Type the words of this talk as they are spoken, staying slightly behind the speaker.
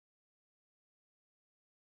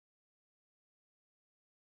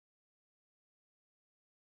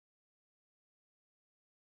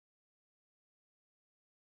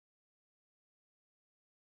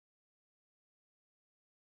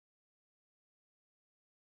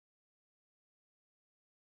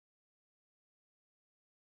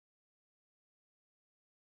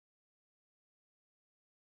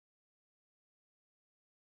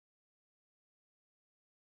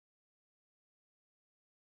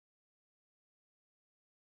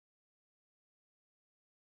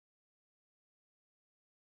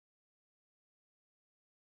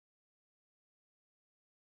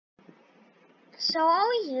So are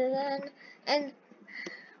we here then? And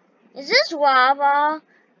is this lava,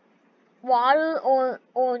 water, or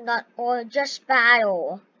not, or just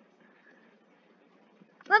battle?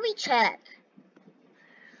 Let me check.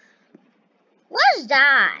 What is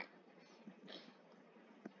that?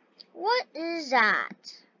 What is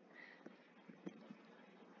that?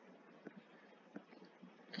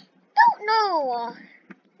 Don't know.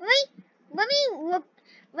 Let me look.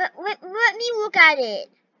 Let me look at it.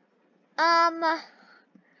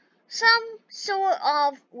 Some sort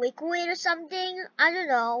of liquid or something. I don't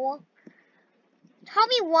know. Tell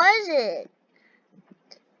me, what is it?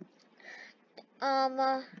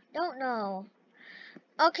 Don't know.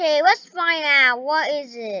 Okay, let's find out. What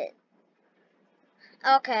is it?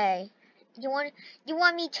 Okay. You want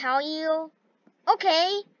me to tell you?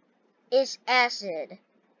 Okay. It's acid.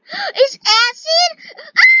 It's acid?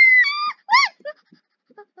 Ah!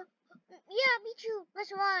 Yeah, me too.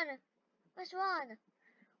 Let's run. Let's run.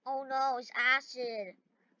 Oh no, it's acid.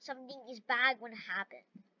 Something is bad going to happen.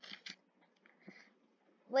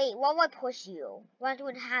 Wait, what would push you? What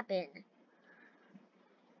would happen?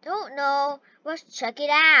 Don't know. Let's check it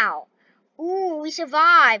out. Ooh, we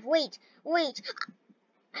survived. Wait.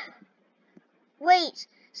 Wait.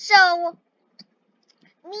 So,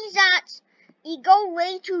 means that you go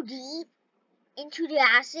way too deep into the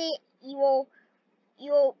acid, you'll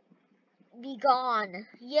be gone.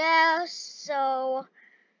 Yeah, so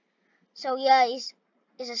yeah, it's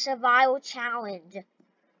a survival challenge.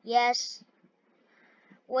 Yes.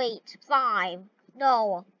 Wait, 5.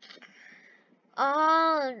 No.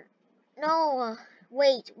 No.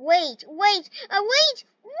 Wait.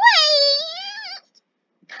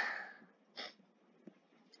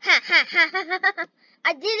 Ha.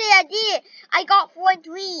 I did it. I got 4 and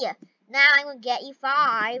 3. Now I'm gonna get you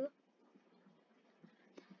 5.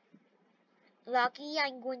 Lucky,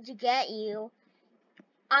 I'm going to get you.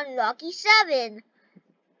 Unlucky 7.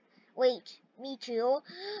 Wait, me too. No.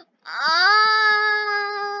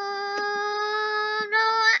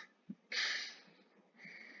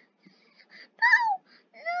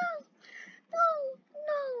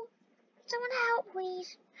 No. Someone help,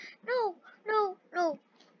 please. No. Oh.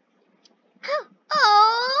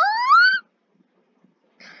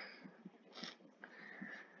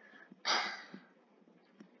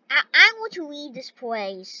 I'm going to leave this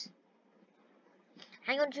place.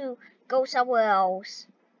 I'm going to go somewhere else.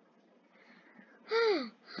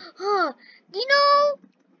 You know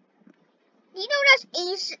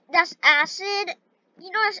that's acid. You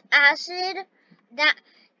know that's acid. That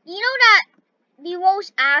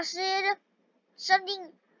bewow's acid.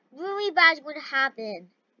 Something really bad is going to happen.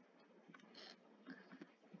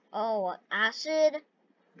 Oh, acid.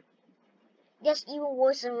 That's even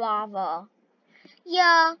worse than lava.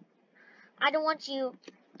 Yeah, I don't want to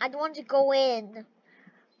go in.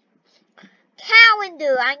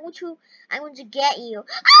 Calendar, I'm going to get you.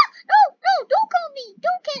 Ah! No, don't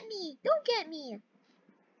get me.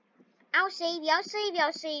 I'll save you.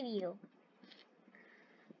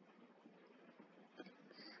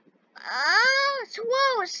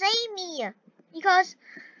 Swallow, save me. Because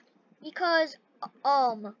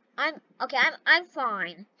I'm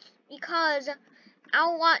fine. Because I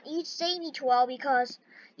don't want you to save me, 12, because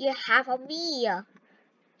you're half of me.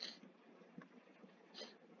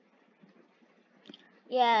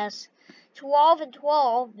 Yes, 12 and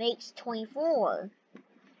 12 makes 24.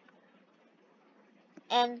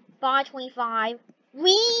 And by 25,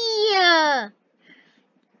 we...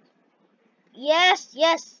 Yes.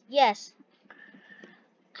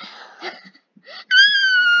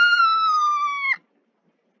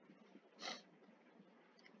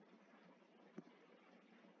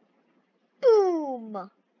 Boom. No.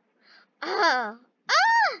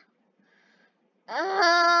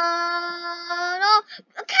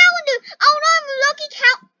 A calendar. Oh no, I'm a lucky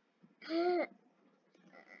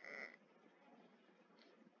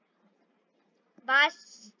By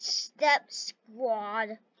step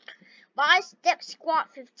squad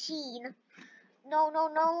 15. No.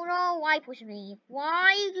 Why push me?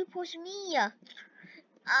 Why did you push me?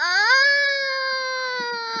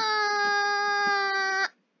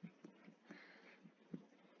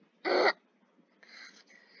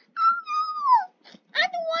 I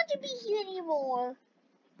don't want to be here anymore.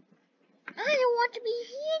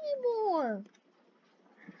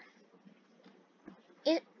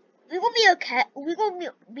 We're gonna be okay. We're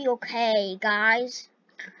gonna be okay, guys.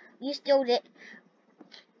 We're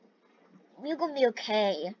gonna be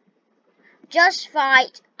okay. Just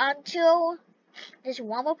fight until there's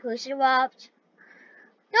one more person left.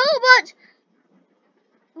 No,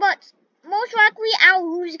 but most likely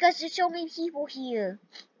I'll lose because there's so many people here.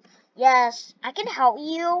 Yes, I can help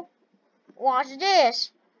you. Watch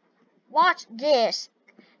this. Watch this.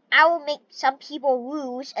 I will make some people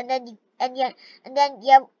lose, and then you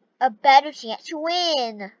have a better chance to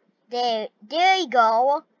win. There you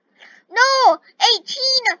go. No,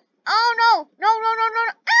 18. Oh no, no, no, no, no,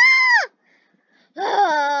 no.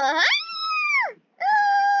 Ah!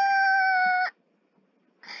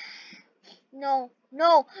 No,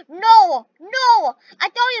 no, no, no. I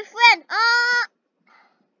thought your friend.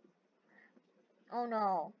 Oh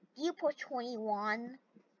no. Do you push 21?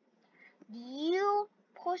 Do you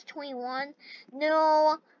push 21?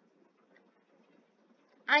 No.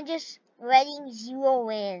 I'm just letting 0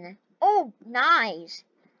 in. Oh, nice.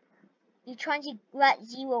 You trying to let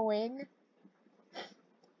 0 in?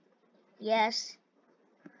 Yes.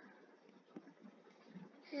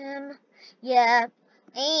 Yeah.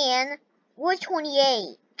 And where's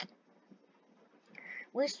 28?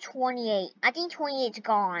 Where's 28? I think 28's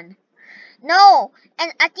gone. No!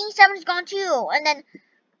 And I think 7's gone too. And then,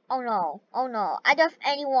 oh no. Oh no. I don't have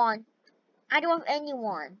anyone. I don't have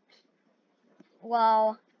anyone.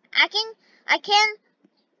 Well, I can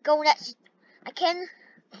go next. I can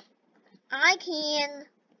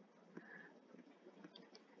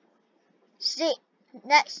sit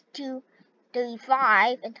next to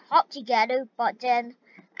 35 and talk together, but then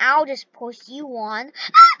I'll just push you on.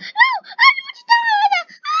 Ah! No! I don't want to die like that!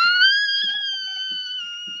 Ah!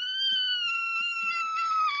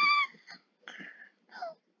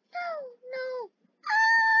 No!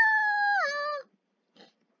 Ah!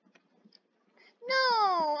 No!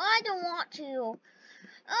 I don't want to.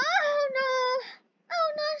 Oh no! Oh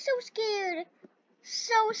no! I'm so scared.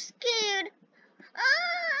 So scared.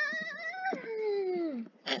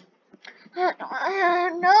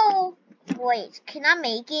 No. Wait, can I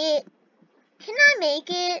make it? Can I make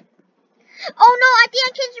it? Oh no, I think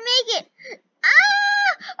I can't make it.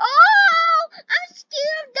 Ah! Oh! I'm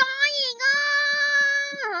scared of dying.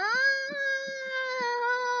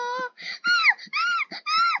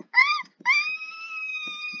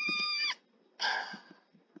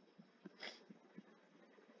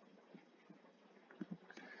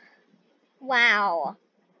 Wow.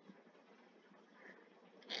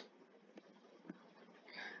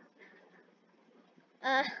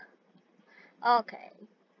 Okay.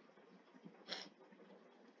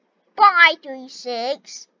 Bye,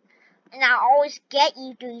 36. And I always get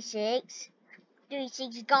you, 36.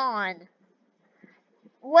 36 is gone.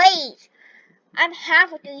 Wait. I'm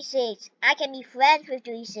half of 36. I can be friends with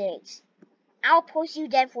 36. I'll post you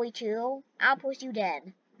then, 42. I'll post you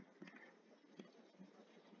then.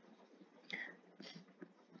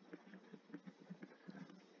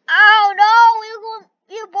 Oh no,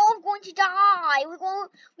 we're both going to die.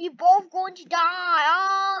 We're both going to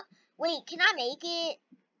die. Wait, can I make it?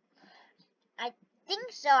 I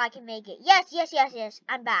think so. I can make it. Yes.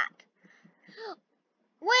 I'm back.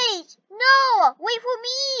 Wait, no, wait for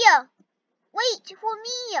me. Wait for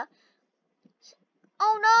me.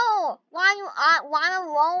 Oh no, why am I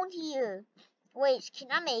alone here? Wait,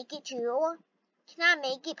 can I make it too? Can I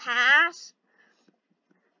make it pass?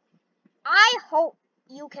 I hope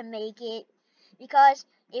you can make it, because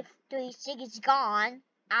if 36 is gone,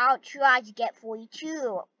 I'll try to get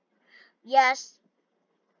 42. Yes,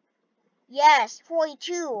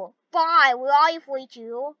 42. Bye, where are you,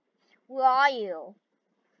 42? Where are you?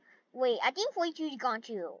 Wait, I think 42 is gone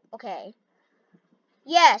too. Okay.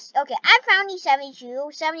 Yes, okay, I found you,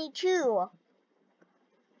 72. 72.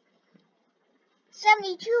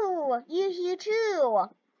 72, you here too.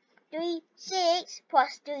 36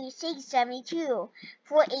 plus 36, 72.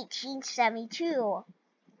 4, 18, 72.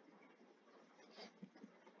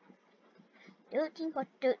 13 plus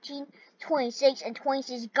 13, 26, and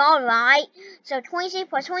 26 is gone, right? So 26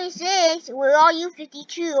 plus 26, where are you,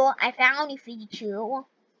 52? I found you, 52.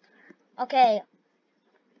 Okay.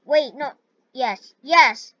 Wait, no. Yes.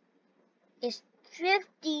 It's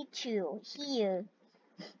 52 here.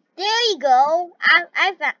 There you go.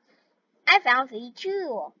 I found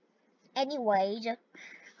 52. Anyways,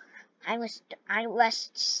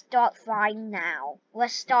 let's start fighting now.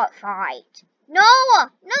 Let's start fight. No,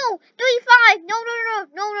 35. No,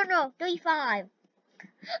 35.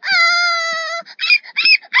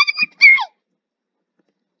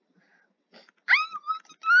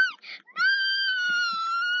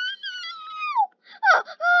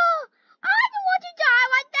 I don't want to die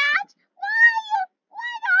like that.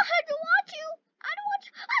 Why not? I don't want to.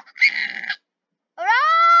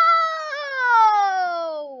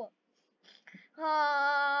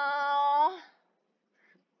 Oh,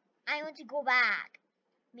 I want to go back.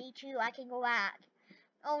 Me too. I can go back.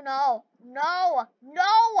 Oh no.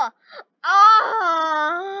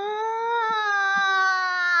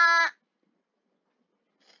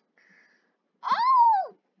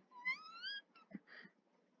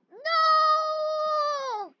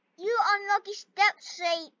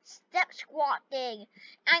 lucky step squat thing.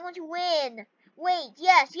 I'm going to win. Wait,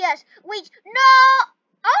 yes. Wait, no!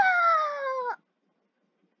 Ah!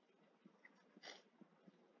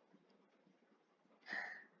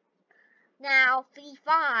 Now,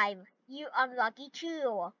 55. You unlucky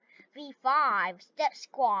too. 55. Step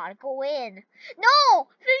squat. Go in. No!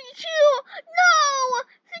 52! No!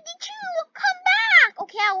 52! Come back!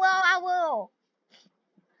 Okay, I will.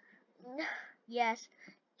 Yes.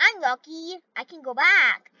 I'm lucky. I can go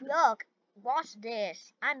back. Look. Watch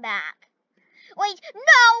this. I'm back. Wait.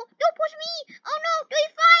 No! Don't push me! Oh no!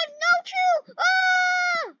 35! No, 2!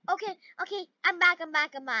 Ah! Okay. I'm back.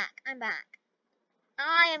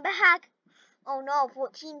 I am back. Oh no,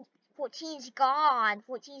 14's gone.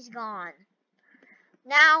 14's gone.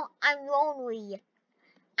 Now I'm lonely.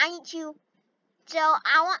 I need to. So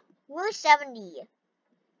I want. We're 70.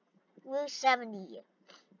 We're 70.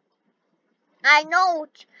 I know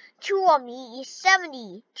 2 of me is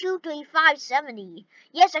 70. 2, 3, 5, 70.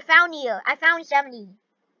 Yes, I found here. I found 70.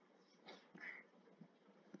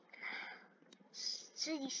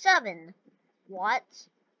 67. What?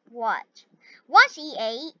 What's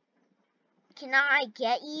E8? Can I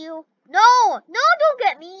get you? No, don't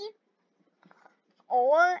get me.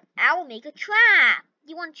 Or I will make a trap.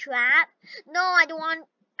 You want trap? No, I don't want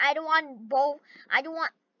both. I don't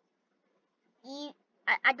want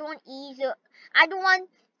either. I don't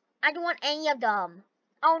want any of them.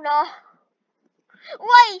 Oh no.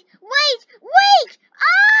 Wait.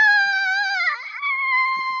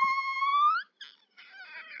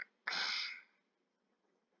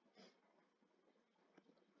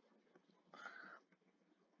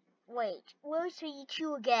 Wait, where's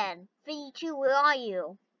 52 again? 52, where are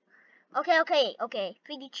you? Okay.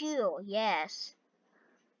 52, yes.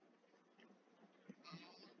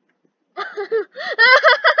 I'm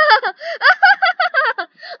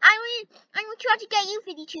gonna try to get you,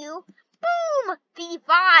 52. Boom!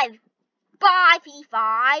 55. Bye,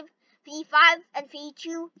 55. 55 and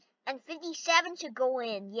 52 and 57 to go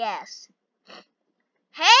in, yes.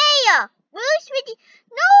 Hey! Where's 50?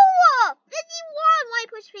 No! 51! Why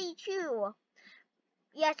push 52?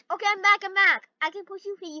 Yes, okay, I'm back. I can push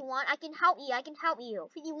you, 51. I can help you.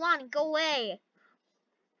 51, go away.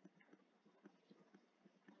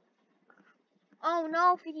 Oh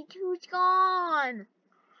no, 52's gone.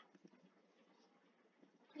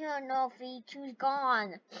 Yeah, no, 52's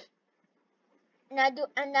gone. And I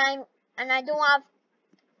don't have.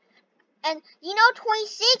 And you know,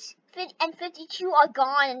 26 and 52 are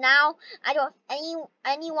gone, and now I don't have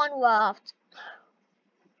anyone left.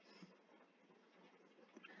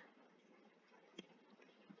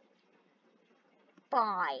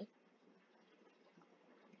 Bye.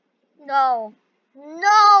 No.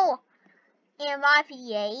 Am I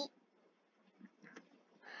 58?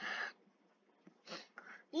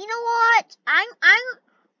 You know what? I'm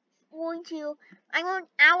going to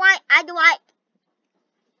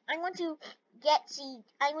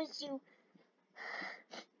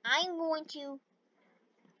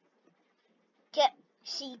get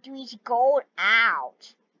C3's gold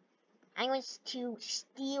out. I'm going to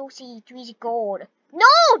steal C3's gold.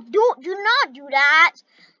 No! Do not do that!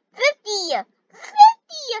 50!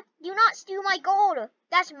 Do not steal my gold!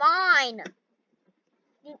 That's mine!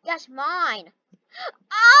 Oh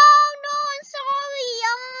no, I'm sorry!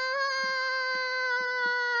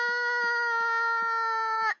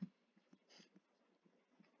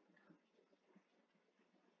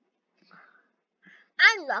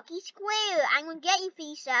 I'm lucky square. I'm gonna get you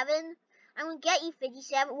 57.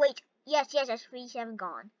 Wait, yes, that's 57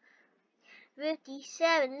 gone.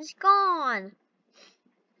 57 is gone.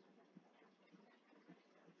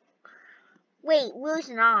 Wait, where's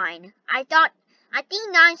 9? I think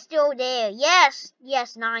 9's still there. Yes,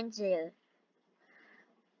 9's there.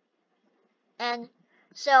 And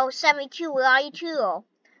so 72, where are you too?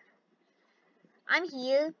 I'm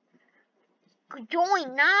here.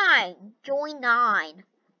 Join 9.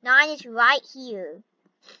 9 is right here.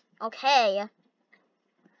 Okay.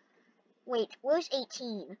 Wait, where's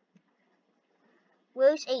 18?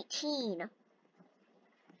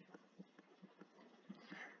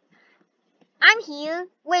 I'm here.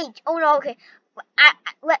 Wait, oh no, okay.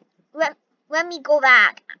 Let me go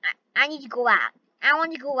back. I need to go back. I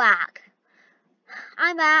want to go back.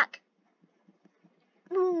 I'm back.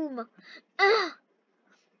 Boom.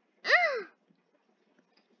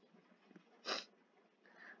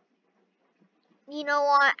 You know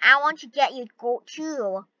what? I want to get you gold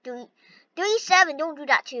too. 37, don't do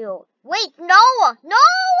that too. Wait, no!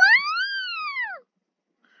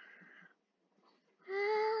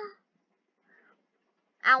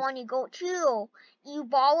 I want your gold too. You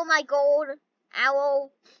borrow my gold,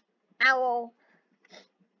 I'll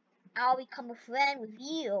become a friend with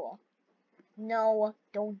you. No,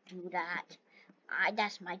 don't do that.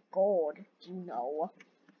 That's my gold, you know.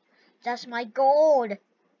 That's my gold.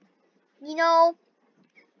 You know,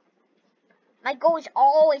 my gold is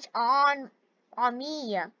always on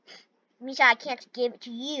me. Means I can't give it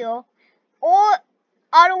to you. Or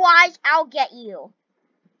otherwise I'll get you.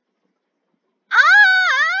 No!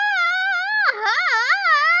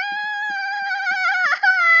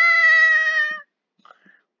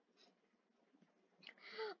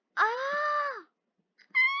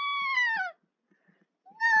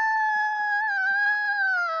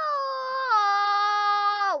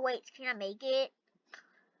 Wait, can I make it?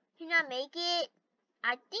 Can I make it?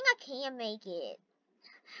 I think I can make it.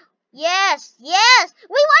 Yes, yes!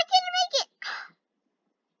 Wait, why can't I make it?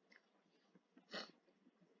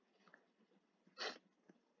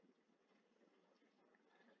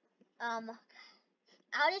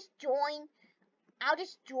 I'll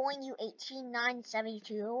just join you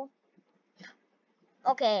 18972.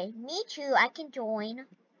 Okay, me too, I can join.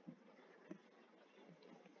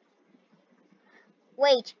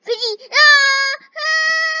 Wait, 50.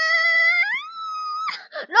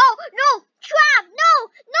 No, no, trap, no,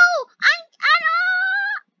 no,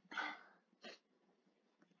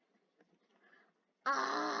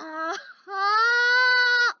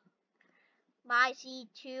 Bye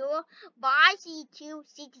C2, bye C2,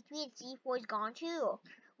 C3 and C4 is gone too.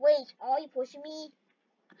 Wait, are you pushing me?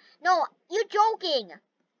 No, you're joking.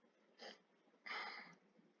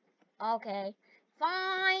 Okay,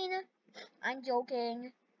 fine. I'm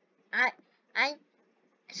joking. I'm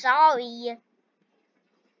sorry.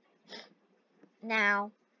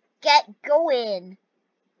 Now, get going.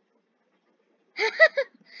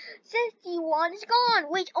 61 is gone.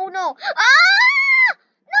 Wait, oh no.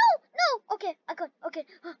 No. Okay, I got. Okay.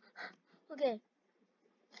 Okay.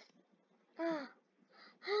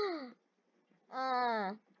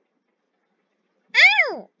 Ow!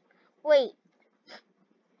 Wait.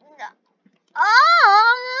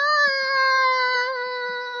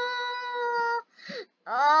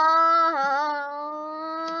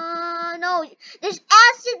 No, there's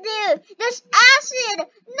acid there. There's acid.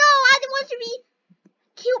 No, I don't want to be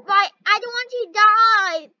killed by. I don't want to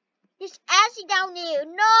die. There's acid down there.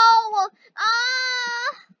 No.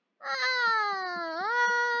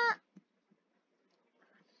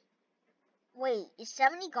 Wait, is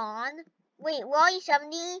 70 gone? Wait, where are you,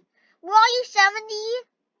 70? Where are you, 70?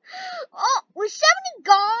 Oh, was 70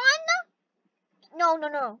 gone?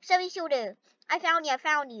 No. 70 still there. I found you.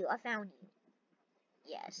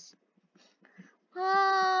 Yes.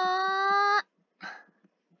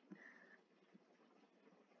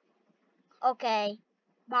 Okay.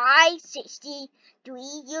 Bye,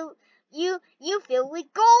 63. You fill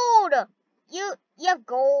with gold. You have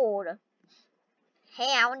gold.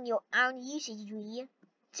 Hey, I want you 63.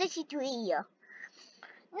 63.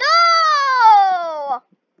 No!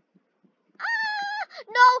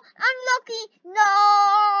 No, I'm lucky. No,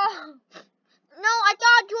 I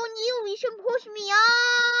thought join you. You should push me.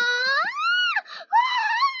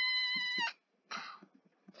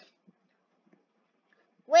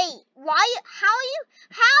 Wait, why? How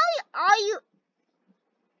are you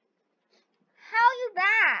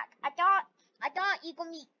back? I thought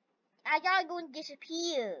you're going to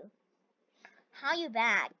disappear. How you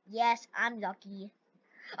back? Yes, I'm lucky.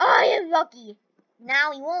 Oh, you're lucky.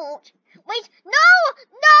 Now you won't. Wait, no,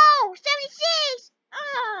 76.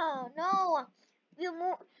 Oh no,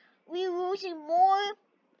 we're losing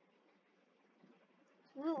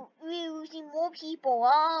more people.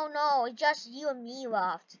 Oh no, it's just you and me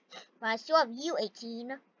left. But I still have you,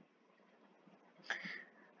 18.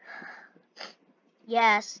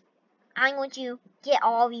 Yes, I'm going to get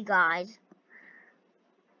all of you guys.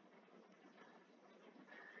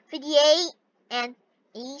 58 and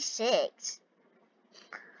 86.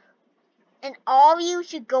 And all of you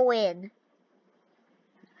should go in.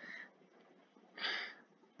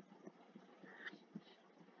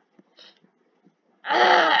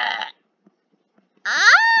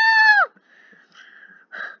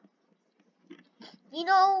 You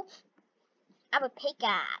know, I have a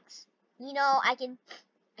pickaxe. You know, I can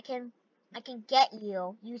get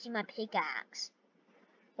you using my pickaxe.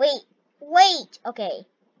 Wait. Okay.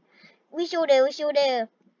 We still there.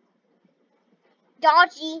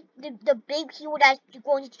 Dodgy, the big people that's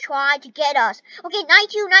going to try to get us. Okay,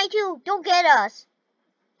 92, don't get us.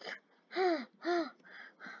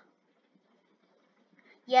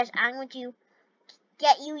 Yes, I'm going to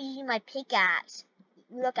get you using my pickaxe.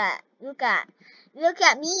 Look at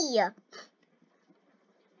me.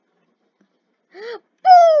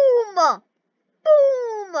 Boom!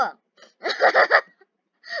 Boom!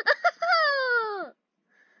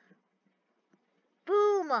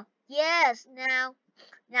 Boom! Yes,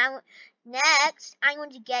 now, next, I'm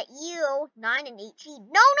going to get you 9 and 18.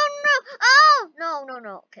 No! Oh! No.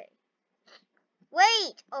 Okay.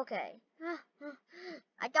 Wait. Okay.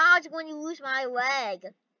 I thought I was going to lose my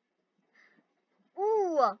leg.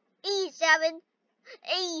 Ooh, 87.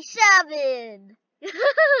 87.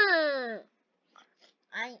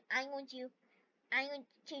 I'm going to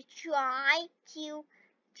try to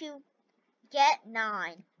get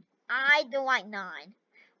 9. I don't like 9.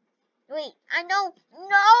 Wait, I know. No.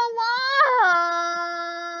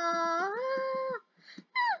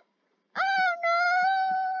 Oh no.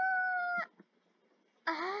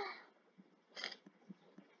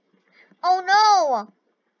 Oh no.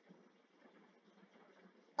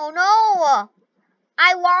 Oh no.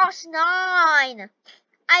 I lost 9.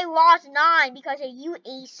 I lost 9 because of you,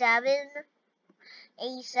 A7.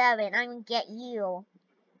 A7, I'm gonna get you.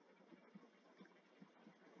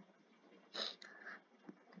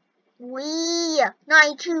 We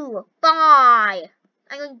 92. Bye.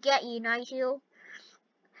 I'm gonna get you, 92.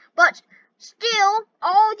 But still,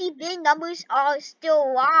 all the big numbers are still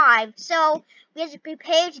alive. So we have to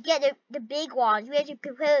prepare to get the big ones. We have to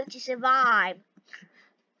prepare to survive.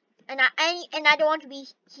 And I don't want to be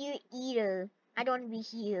here either. I don't want to be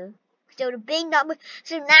here. So the big number.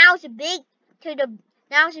 So now the big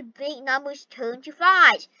numbers turn to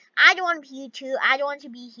 5. I don't want to be here too. I don't want to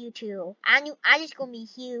be here too. I just gonna be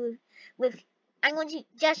here with. I'm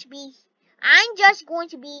just going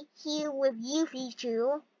to be here with you,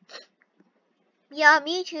 too. Yeah,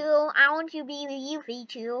 me too. I want to be with you,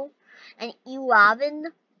 too. And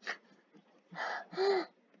 11.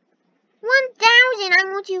 1,000.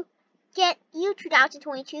 I'm going to get you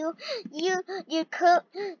 2022.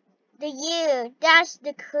 The year. That's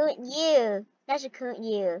the current year. That's the current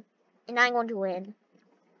year. And I'm going to win.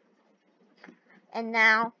 And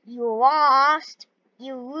now you lost.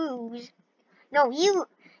 You lose. No, you're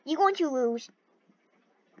going to lose.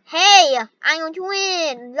 Hey, I'm going to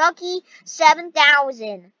win. Lucky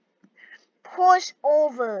 7,000. Push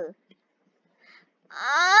over.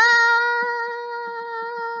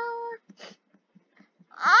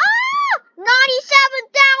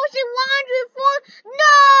 97,104.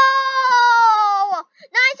 No!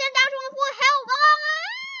 97,104. Help!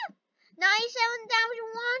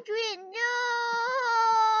 97,100. No!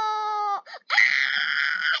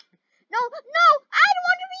 No! I don't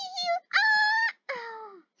want to be here.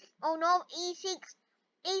 Oh no!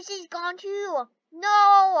 E6 gone too. No!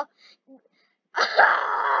 No,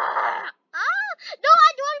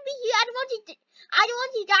 I don't want to be here. I don't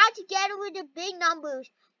want to die together with the big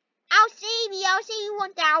numbers. I'll save you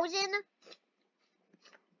 1,000.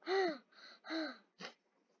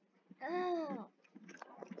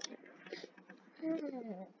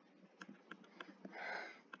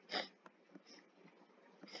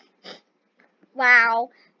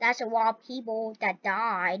 Wow, that's a lot of people that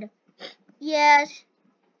died. Yes.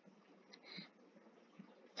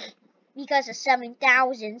 Because of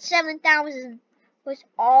 7,000. 7,000 was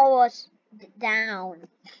all us down.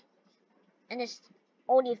 And there's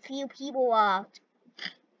only a few people left.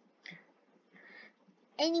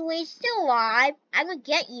 Anyway, still alive. I'm gonna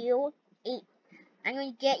get you. I'm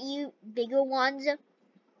gonna get you bigger ones.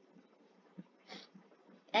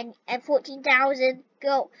 And 14,000.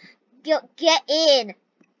 Go. Get in.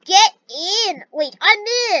 Get in. Wait, I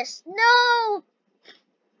missed. No.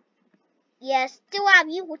 Yes, still have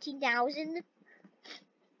you 14,000.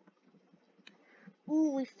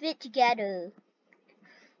 Ooh, we fit together.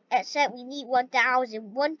 Except we need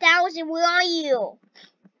 1,000. 1,000, where are you?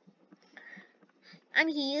 I'm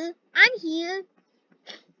here.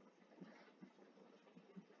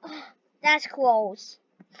 Oh, that's close.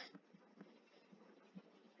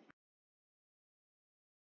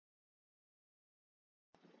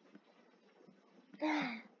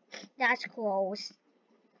 That's close.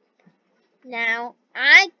 Now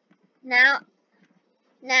I'm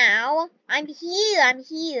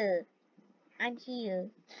here.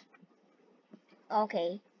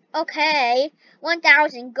 Okay.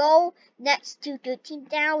 1,000 go next to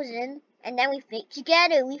 13,000, and then we fit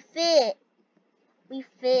together. We fit.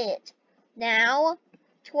 Now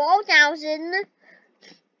 12,000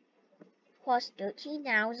 plus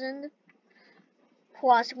 13,000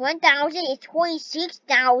 plus 1,000 is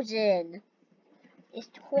 26,000. It's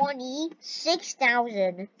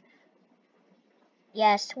 26,000.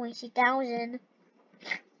 Yes, 26,000.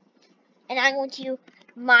 And I'm going to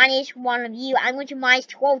minus one of you. I'm going to minus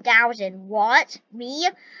 12,000. What? Me?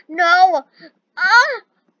 No.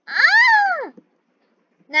 Ah!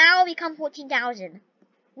 Now become 14,000.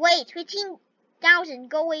 Wait, 15,000.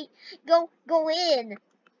 Go in. Go in.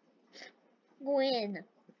 Go in.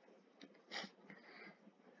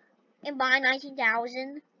 And buy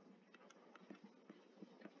 19,000.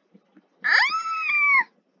 Ah!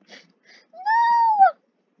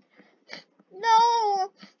 No!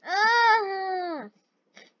 No! Ah!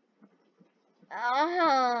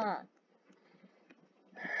 Ah!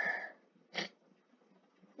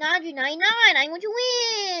 999. I'm going to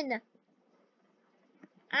win.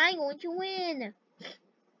 I'm going to win.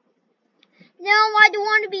 No, I don't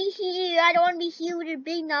want to be here. I don't want to be here with the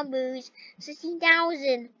big numbers.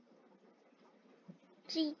 16,000.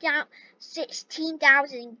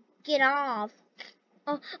 16,000. Get off.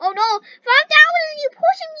 Oh no. 5,000. You're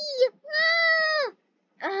pushing me.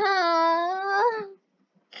 Ah.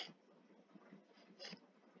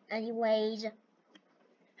 Anyways,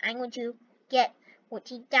 I'm going to get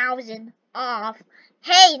 14,000 off.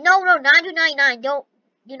 Hey, no, 999.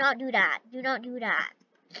 Do not do that. Do not do that.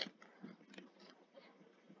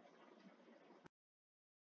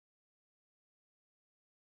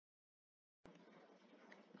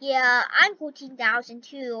 Yeah, I'm 14,000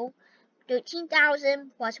 too.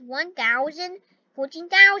 13,000 plus 1,000,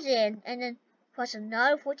 14,000, and then plus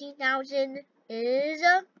another 14,000 is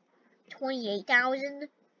 28,000.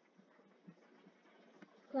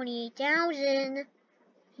 28,000.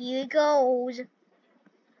 Here goes.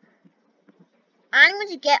 I'm going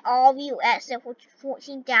to get all of you except for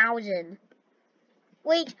 14,000.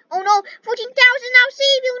 Wait, oh no, 14,000, I'll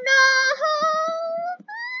save you, no!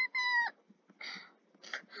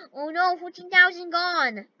 Oh no, 14,000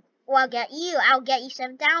 gone. Well, I'll get you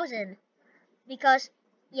 7,000. Because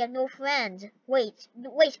you have no friends. Wait,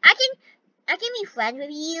 I can be friends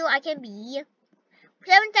with you, I can be.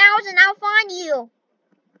 7,000, I'll find you.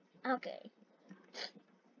 Okay.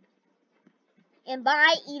 And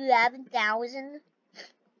buy 11,000.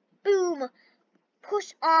 Boom.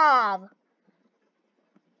 Push off.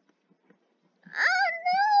 Oh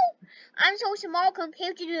no! I'm so small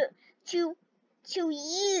compared to you.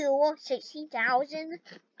 16,000.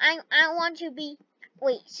 I want to be.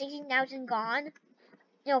 Wait, 16,000 gone.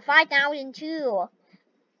 No, 5,000 too.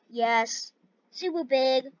 Yes, super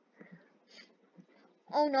big.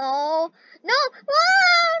 Oh no, no! Oh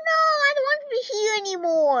no! I don't want to be here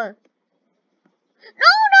anymore.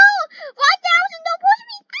 No! 5,000! Don't push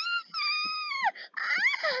me!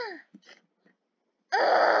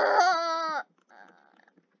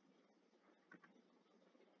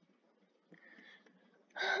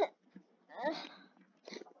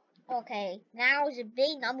 Okay, now is a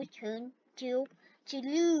big number turn to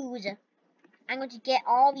lose. I'm going to get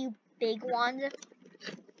all you big ones.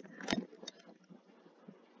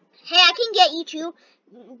 Hey, I can get you too.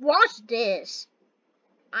 Watch this.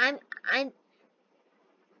 I'm.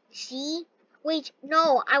 See? Wait,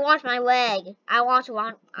 no. I lost my leg. I lost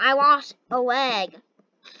a leg.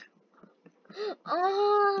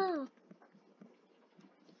 Oh.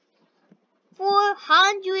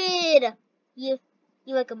 400. You're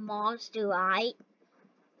like a monster, right?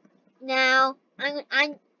 Now I'm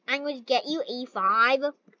going to get you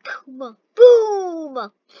A5.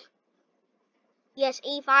 Boom. Yes,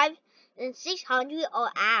 A5 and 600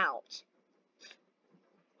 are out.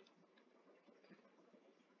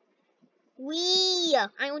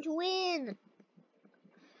 I'm going to win.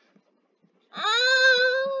 Ah!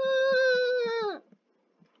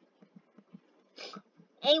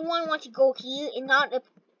 Anyone want to go here and not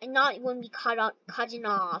going to be cutting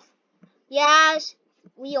off? Yes,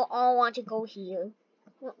 we all want to go here.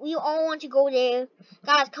 We all want to go there.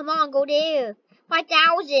 Guys, come on, go there.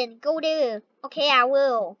 5,000, go there. Okay, I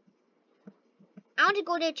will. I want to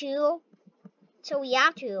go there too. So we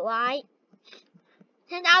have to, right?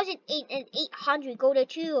 10,800, go there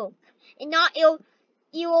too. And not the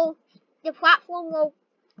platform will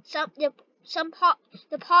the part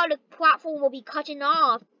of the platform will be cutting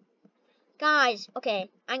off. Guys, okay,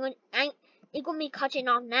 it's gonna be cutting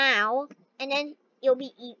off now, and then it'll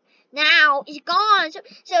be now it's gone. So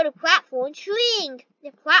the platform shrink.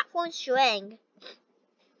 The platform shrink.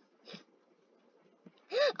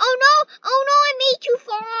 Oh no! I made too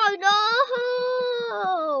far.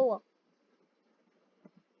 No!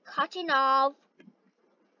 Cutting off.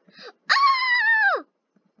 Ah!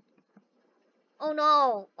 Oh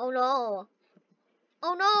no! Oh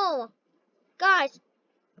no! Guys,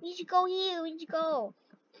 we need to go here. We need to go.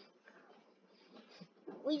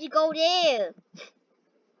 We need to go there.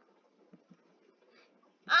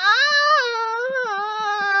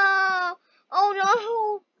 Ah! Oh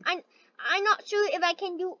no! I'm not sure if I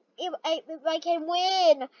can do if I can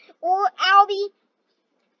win, or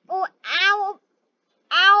or I'm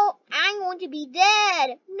going to be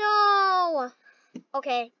dead. No.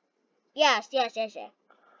 Okay. Yes.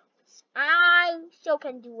 I still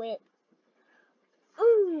can do it.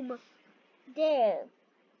 Boom. There.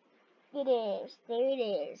 It is. There it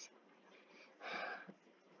is.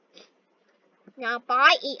 Now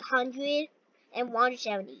buy 800 and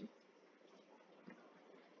 170.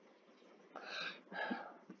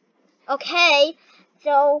 Okay.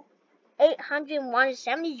 So 800 and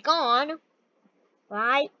 170 is gone.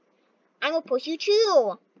 Right? I'm gonna push you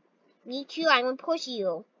too. Me too. I'm gonna push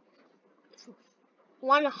you.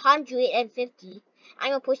 150. I'm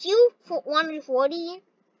gonna push you for 140.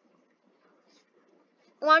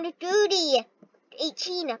 130.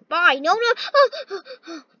 18. Bye. No.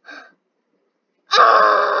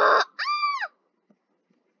 Ah!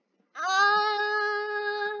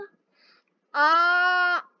 Ah! Ah!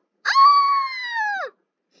 Ah!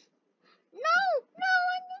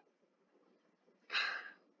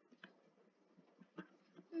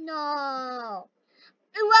 No.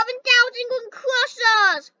 11,000 gonna crush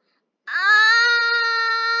us. Ah!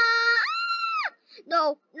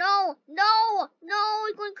 No,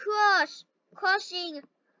 it's going to crush. Crushing.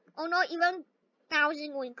 Oh no,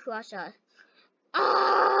 11,000 going to crush us. No,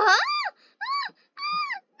 I don't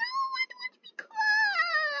want to be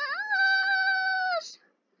crushed.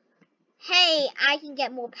 Hey, I can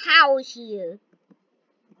get more powers here.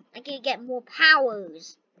 I can get more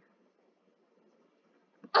powers.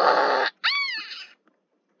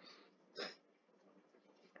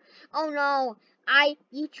 Oh no, I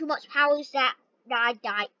used too much powers that I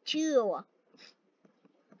died too.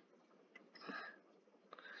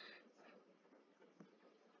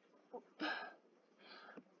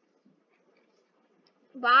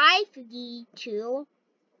 By 52,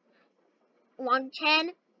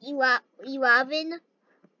 110, 11,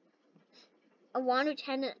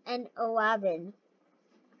 110 and 11.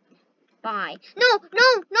 Bye. No,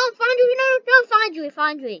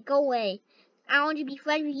 find you. Go away. I want to be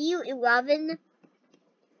friends with you, 11.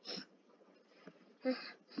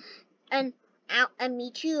 And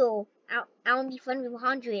me too. I want to be friends with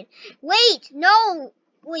 100. Wait, no,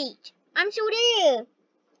 wait. I'm still there.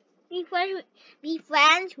 Be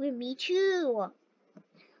friends with me too.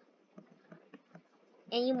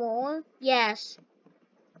 Any more? Yes.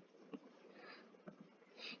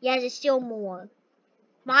 Yes, it's still more.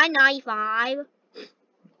 My 95.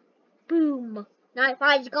 Boom.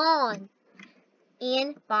 95 is gone.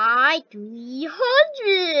 And by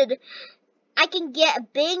 300. I can get a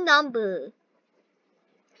big number.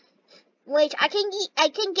 Wait, I can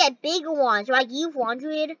get bigger ones, like you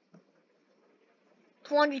 400.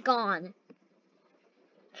 200 gone.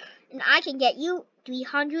 And I can get you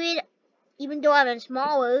 300, even though I'm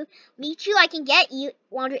smaller. Me too, I can get you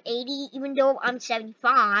 180, even though I'm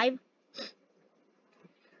 75.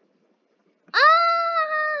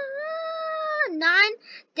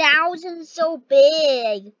 9,000 is so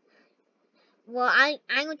big. Well, I'm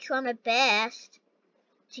gonna try my best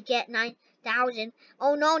to get 9,000.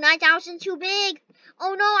 Oh no, 9,000 too big.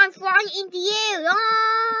 Oh no, I'm flying in the air.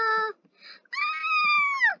 Ah!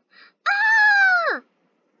 Ah!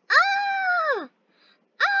 Ah!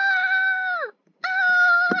 Ah!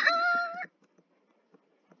 Ah!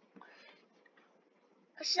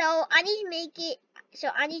 So I need to make it. So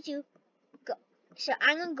I need to go. So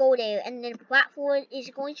I'm gonna go there, and then the platform is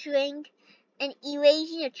going to shrink and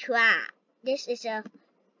erasing a trap. This is a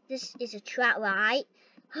trap, right?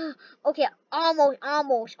 Okay, almost.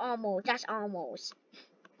 That's almost.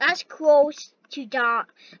 That's close to die.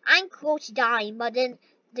 I'm close to dying, but then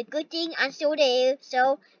the good thing I'm still there.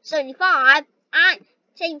 So 75.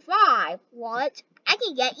 75. What? I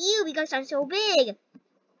can get you because I'm so big.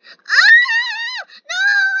 Ah!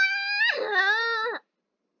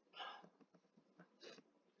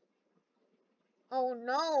 No! Oh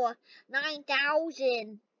no!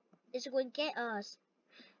 9,000 is going to get us.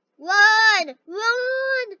 Run,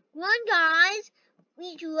 guys!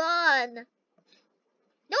 We need to run.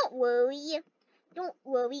 Don't worry,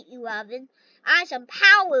 11. I have some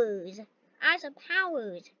powers.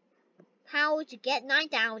 Powers to get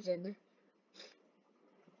 9,000.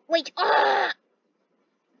 Wait, oh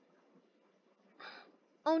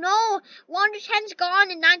no, 110's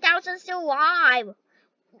gone and 9,000 still alive.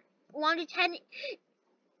 110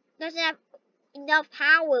 doesn't have enough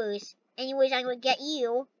powers. Anyways, I'm gonna get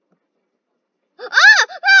you. Ah!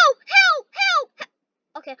 Help!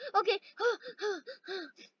 Okay.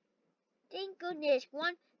 Thank goodness.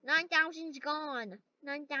 9,000's gone.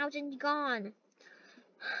 9,000's gone.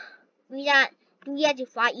 Do we have to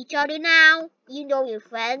fight each other now? You know your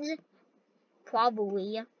friends?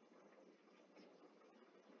 Probably.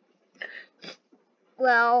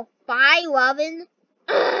 Well, bye, Robin.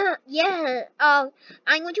 Yeah. I'm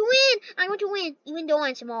going to win. I'm going to win, even though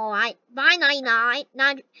I'm small. Right? Bye, 99.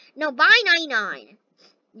 No, bye, 99.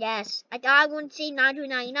 Yes, I thought I wouldn't say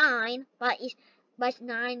 999, but it's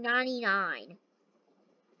 999.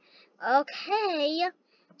 Okay,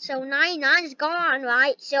 so 99 is gone,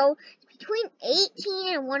 right? So between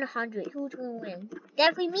 18 and 100, who's gonna win?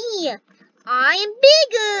 Definitely me. I am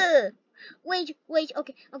bigger. Wait.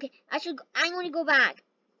 Okay. I'm gonna go back.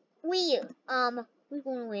 Who's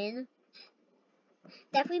gonna win?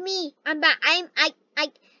 Definitely me. I'm back. I'm back.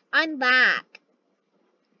 I'm back.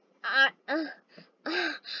 I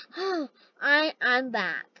am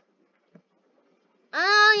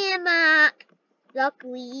back.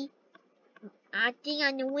 Luckily, I think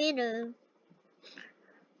I'm the winner.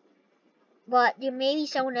 But there may be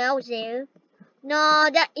someone else there. No,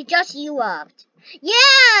 it's just you upped.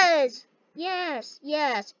 Yes!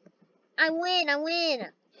 I win.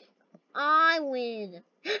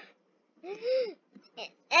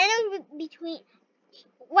 And between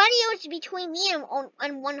what else between me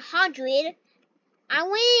and 100, I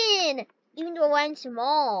win. Even though I'm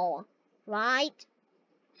small, right?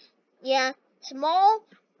 Yeah, small.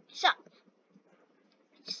 So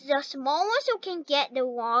the small ones who can get the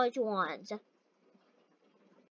large ones.